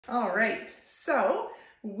All right, so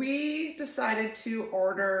we decided to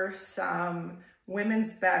order some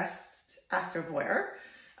women's best activewear.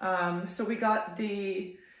 So we got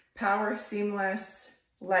the Power Seamless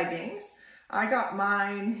leggings. I got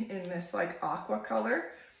mine in this like aqua color.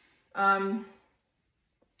 So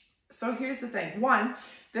here's the thing. One,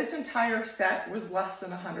 this entire set was less than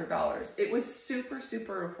 $100. It was super,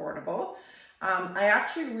 super affordable. I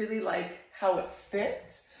actually really like how it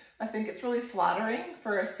fits. I think it's really flattering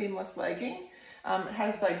for a seamless legging. It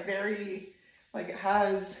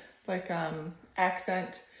has like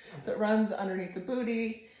accent that runs underneath the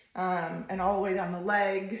booty and all the way down the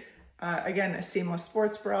leg. Again, a seamless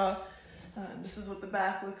sports bra. This is what the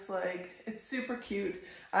back looks like. It's super cute.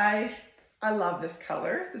 I love this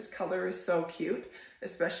color. This color is so cute,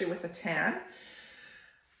 especially with a tan.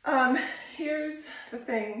 Here's the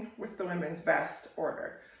thing with the women's best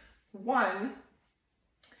order. One,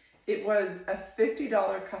 it was a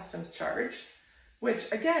 $50 customs charge, which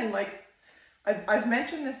again, like I've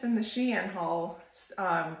mentioned this in the Shein haul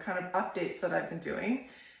kind of updates that I've been doing.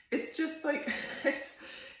 It's just like,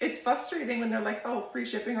 it's frustrating when they're like, oh, free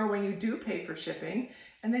shipping, or when you do pay for shipping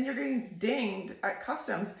and then you're getting dinged at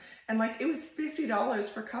customs. And like, it was $50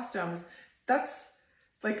 for customs. That's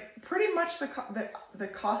like pretty much the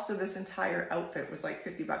cost of this entire outfit was like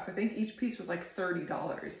 50 bucks. I think each piece was like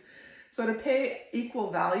 $30. So to pay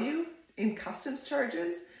equal value in customs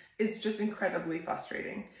charges is just incredibly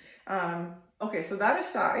frustrating. Okay, so that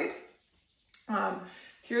aside,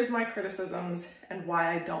 here's my criticisms and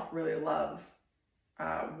why I don't really love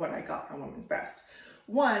what I got from Women's Best.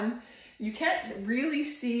 One, you can't really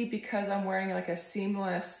see because I'm wearing like a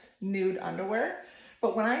seamless nude underwear,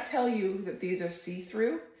 but when I tell you that these are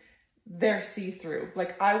see-through, they're see-through.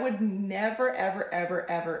 Like I would never, ever, ever,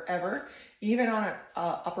 ever, ever, even on an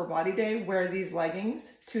upper body day, wear these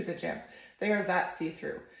leggings to the gym. They are that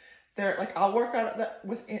see-through. They're like, I'll work out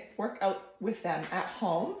with them at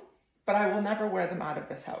home, but I will never wear them out of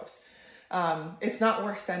this house. It's not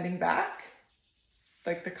worth sending back.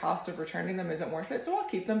 Like the cost of returning them isn't worth it. So I'll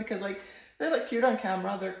keep them because like, they look cute on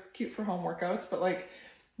camera. They're cute for home workouts, but like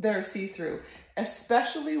they're see-through,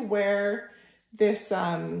 especially where this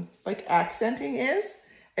like accenting is.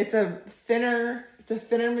 It's a thinner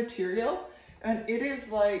material, and it is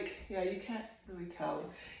like, yeah, you can't really tell.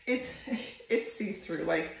 It's see-through.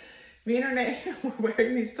 Like me and Renee were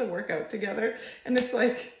wearing these to work out together, and it's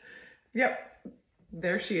like, yep,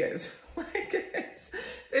 there she is. Like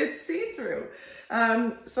it's see-through.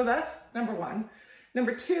 So that's number one.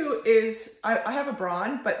 Number two is I have a bra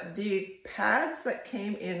on, but the pads that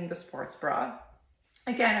came in the sports bra,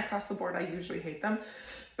 again, across the board, I usually hate them,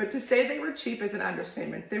 but to say they were cheap is an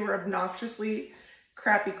understatement. They were obnoxiously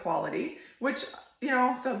crappy quality, which, you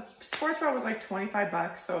know, the sports bra was like 25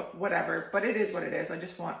 bucks, so whatever, but it is what it is. I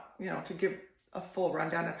just want, you know, to give a full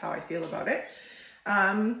rundown of how I feel about it.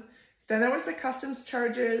 Then there was the customs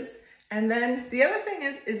charges. And then the other thing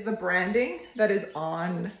is the branding that is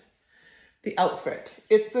on the outfit.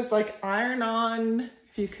 It's this like iron-on,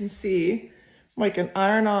 if you can see, like an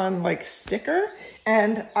iron-on like sticker.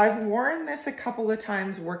 And I've worn this a couple of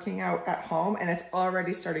times working out at home, and it's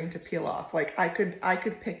already starting to peel off. Like I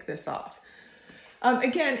could pick this off.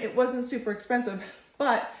 Again, it wasn't super expensive,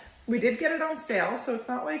 but we did get it on sale. So it's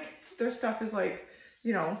not like their stuff is like,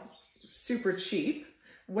 you know, super cheap.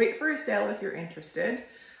 Wait for a sale if you're interested.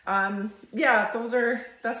 Yeah,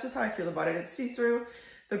 that's just how I feel about it. It's see-through.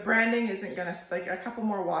 The branding isn't gonna, like a couple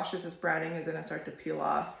more washes, this branding is gonna start to peel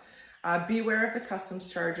off. Beware of the customs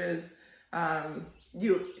charges.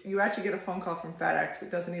 You actually get a phone call from FedEx. It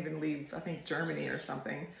doesn't even leave, I think, Germany or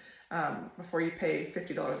something, before you pay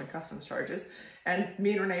 $50 in customs charges. And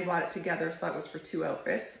me and Renee bought it together, so that was for 2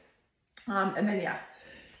 outfits. And then yeah,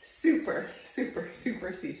 super, super,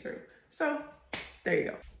 super see-through. So there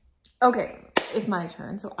you go. Okay, it's my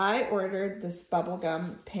turn. So I ordered this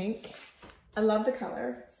bubblegum pink. I love the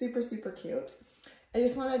color, super, super cute. I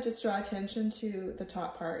just want to draw attention to the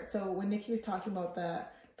top part. So when Nikki was talking about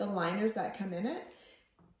the liners that come in it,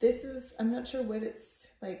 this is, I'm not sure what it's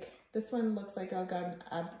like. This one looks like I've got an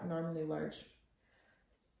abnormally large.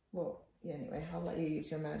 Well, yeah, anyway, I'll let you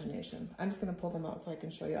use your imagination. I'm just going to pull them out so I can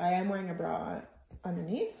show you. I am wearing a bra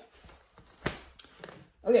underneath.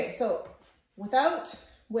 Okay, so without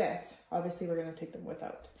width, obviously we're going to take them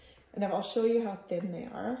without. And I'll show you how thin they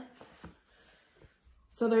are.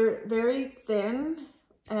 So they're very thin,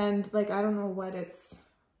 and like, I don't know what it's,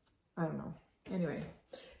 I don't know. Anyway,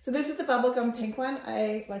 so this is the bubblegum pink one.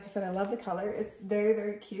 Like I said, I love the color. It's very,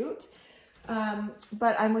 very cute.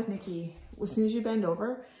 But I'm with Nikki. As soon as you bend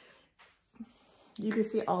over, you can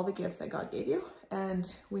see all the gifts that God gave you,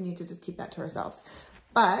 and we need to just keep that to ourselves.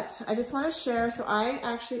 But I just want to share, so I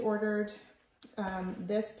actually ordered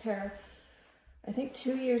this pair, I think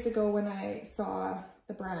 2 years ago when I saw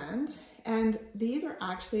the brand, and these are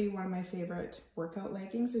actually one of my favorite workout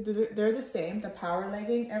leggings. They're the same, the power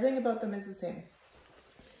legging, everything about them is the same,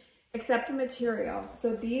 except the material.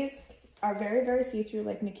 So these are very, very see-through,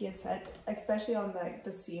 like Nikki had said, especially on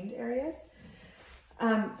the seamed areas.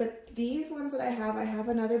 But these ones that I have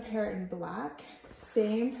another pair in black,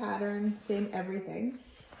 same pattern, same everything.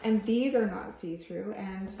 And these are not see-through.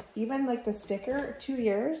 And even like the sticker, 2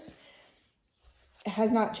 years, it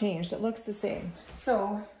has not changed. It looks the same.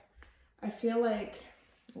 So I feel like,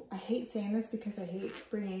 I hate saying this because I hate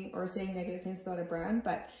bringing or saying negative things about a brand,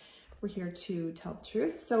 but we're here to tell the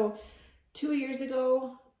truth. So 2 years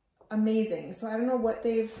ago, amazing. So I don't know what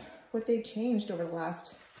they've changed over the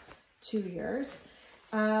last 2 years.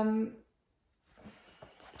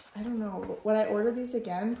 I don't know. Would I order these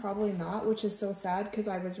again? Probably not, which is so sad because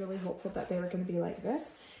I was really hopeful that they were going to be like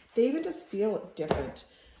this. They even just feel different.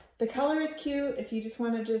 The color is cute if you just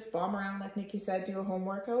want to just bomb around, like Nikki said, do a home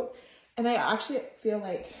workout. And I actually feel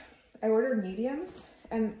like I ordered mediums,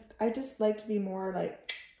 and I just like to be more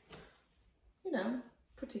like, you know,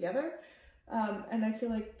 put together. And I feel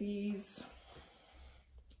like these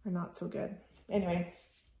are not so good. Anyway,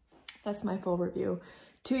 that's my full review.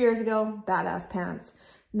 2 years ago, badass pants.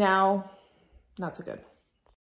 Now, not so good.